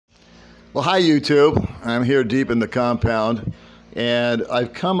Well, hi YouTube. I'm here deep in the compound, and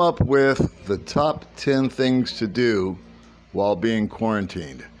I've come up with the top 10 things to do while being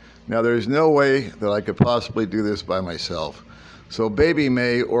quarantined. Now, there's no way that I could possibly do this by myself. So Baby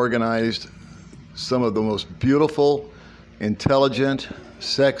May organized some of the most beautiful, intelligent,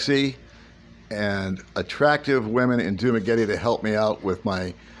 sexy, and attractive women in Dumaguete to help me out with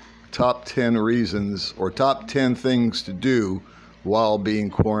my top 10 reasons or top 10 things to do while being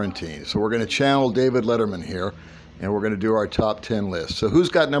quarantined. So we're going to channel David Letterman here, and we're going to do our top 10 list. So who's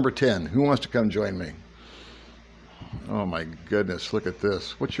got number 10? Who wants to come join me? Oh my goodness, look at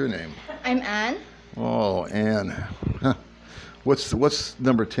this. What's your name? I'm Anne. Oh, Anne. What's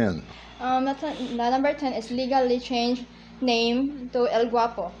number 10? Number 10 is legally change name to El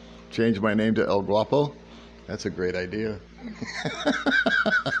Guapo. Change my name to El Guapo? That's a great idea.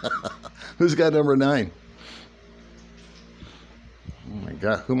 Who's got number 9? Oh my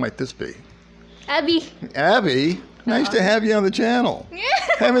God, who might this be? Abby. Abby? Nice to have you on the channel.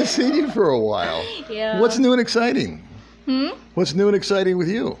 Haven't seen you for a while. Yeah. What's new and exciting? What's new and exciting with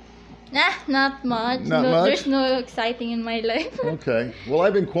you? Nah, not much. Not much? There's no exciting in my life. Okay. Well,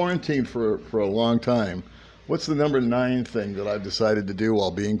 I've been quarantined for a long time. What's the number 9 thing that I've decided to do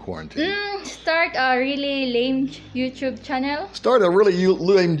while being quarantined? Start a really lame YouTube channel. Start a really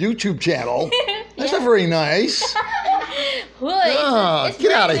lame YouTube channel? That's not very nice.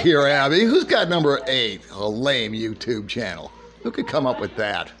 Get out of here, Abby. Who's got number 8? A lame YouTube channel. Who could come up with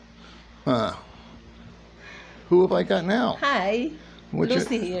that? Who have I got now? Hi,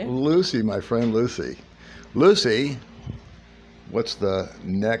 Lucy here. Lucy, my friend Lucy. Lucy, what's the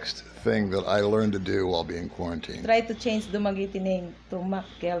next thing that I learned to do while being quarantined? Try to change Dumaguete name to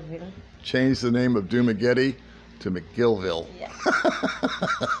McGillville. Change the name of Dumaguete to McGillville. Yeah.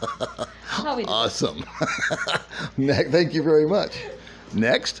 How we do Awesome. Thank you very much.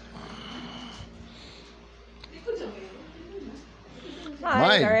 Next. Hi,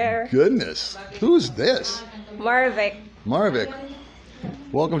 My Career. goodness. Who's this? Marvick. Marvick.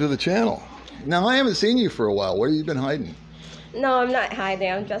 Welcome to the channel. Now, I haven't seen you for a while. Where have you been hiding? No, I'm not hiding.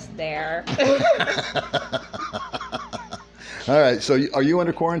 I'm just there. All right. So, are you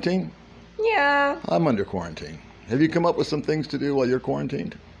under quarantine? Yeah. I'm under quarantine. Have you come up with some things to do while you're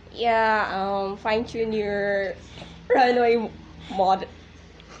quarantined? Yeah. Fine tune your runway mod.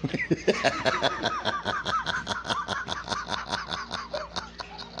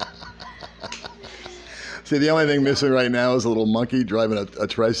 See, the only thing missing right now is a little monkey driving a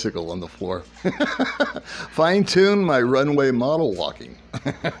tricycle on the floor. Fine-tune my runway model walking.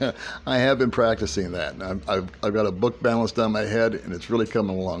 I have been practicing that. I've got a book balanced on my head, and it's really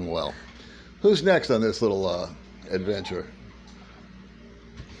coming along well. Who's next on this little adventure?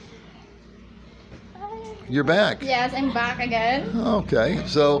 You're back. Yes, I'm back again. Okay,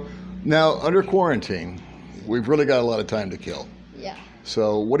 so now under quarantine, we've really got a lot of time to kill. Yeah.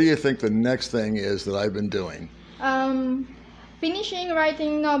 So what do you think the next thing is that I've been doing? Finishing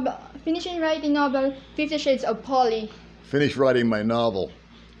writing novel 50 Shades of Polly. Finish writing my novel,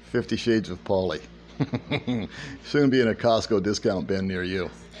 50 Shades of Polly. Soon be in a Costco discount bin near you.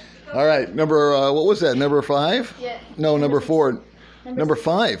 All right, number, what was that, number 5? Yeah. No, number 4. Number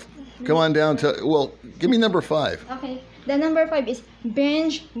 5. Come on down to, well, give me number 5. Okay. The number 5 is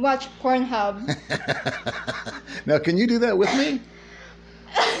binge watch Pornhub. Now, can you do that with me?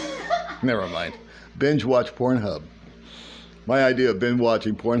 Never mind. Binge watch Pornhub. My idea of binge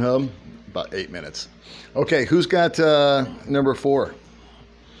watching Pornhub, about 8 minutes. Okay, who's got number 4?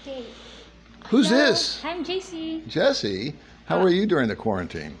 Okay. Who's Hello, this? I'm JC. Jesse. How are you during the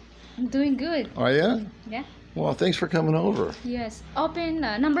quarantine? I'm doing good. Are you? Yeah. Well, thanks for coming over. Yes. Open.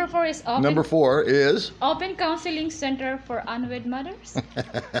 Number 4 is open. Number 4 is? Open Counseling Center for Unwed Mothers.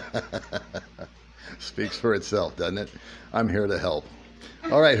 Speaks for itself, doesn't it? I'm here to help.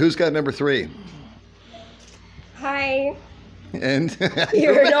 All right, who's got number 3? Hi. And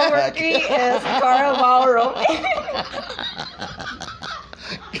Your number 3 is Carabao Rope.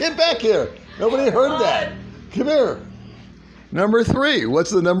 Get back here. Nobody heard that. Come here. Number 3.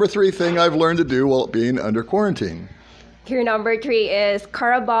 What's the number 3 thing I've learned to do while being under quarantine? Your number 3 is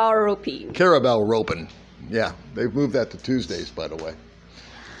Carabao Roping. Carabao roping. Yeah, they've moved that to Tuesdays, by the way.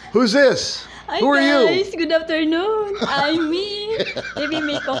 Who's this? Hi Who are guys, you? good afternoon. I'm me. Baby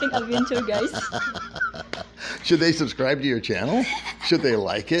May Cooking Adventure, guys. Should they subscribe to your channel? Should they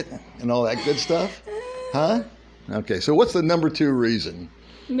like it and all that good stuff? Huh? Okay, so what's the number 2 reason?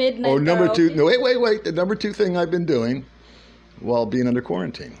 Midnight Or number karaoke. 2, no, wait. The number 2 thing I've been doing while being under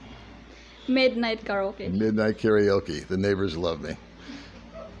quarantine. Midnight karaoke. Midnight karaoke. The neighbors love me.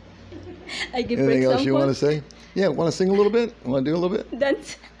 I give Anything for else you want to example, say? Yeah, want to sing a little bit? Want to do a little bit?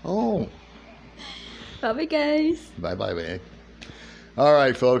 dance. Oh, Bye-bye, guys. Bye-bye, man. All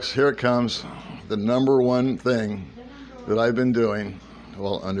right, folks, here it comes. The number one thing that I've been doing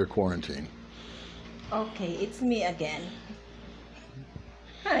while under quarantine. Okay, it's me again.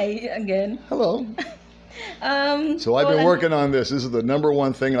 Hi again. Hello. So I've been working on this. This is the number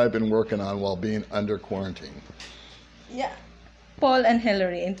one thing I've been working on while being under quarantine. Yeah. Paul and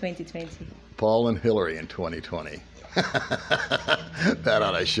Hillary in 2020. Paul and Hillary in 2020. That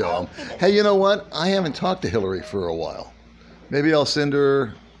ought to show them. Hey, you know what? I haven't talked to Hillary for a while. Maybe I'll send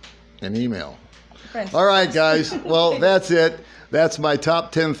her an email. Friends. All right, guys. Well, that's it. That's my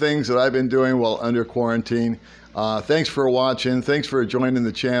top 10 things that I've been doing while under quarantine. Thanks for watching. Thanks for joining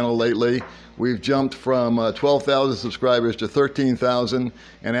the channel lately. We've jumped from 12,000 subscribers to 13,000,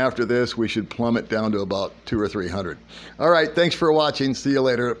 and after this, we should plummet down to about 200 or 300. All right, thanks for watching. See you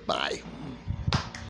later. Bye.